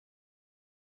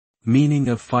Meaning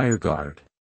of fireguard.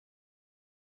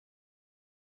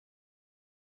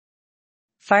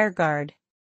 Fireguard.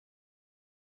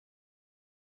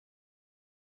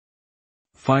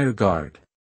 Fireguard.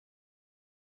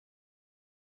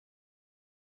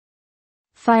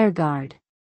 Fireguard.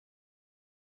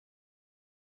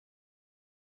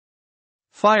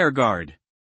 Fireguard.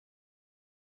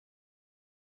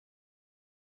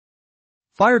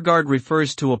 Fireguard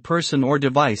refers to a person or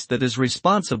device that is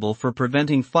responsible for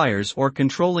preventing fires or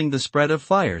controlling the spread of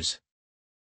fires.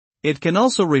 It can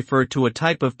also refer to a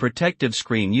type of protective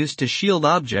screen used to shield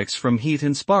objects from heat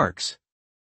and sparks.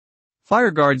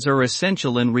 Fireguards are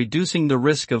essential in reducing the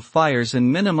risk of fires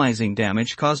and minimizing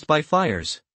damage caused by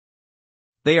fires.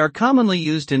 They are commonly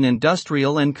used in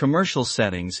industrial and commercial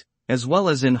settings, as well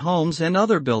as in homes and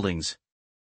other buildings.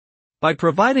 By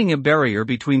providing a barrier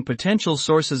between potential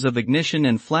sources of ignition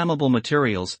and flammable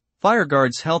materials,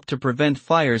 fireguards help to prevent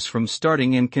fires from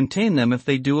starting and contain them if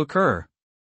they do occur.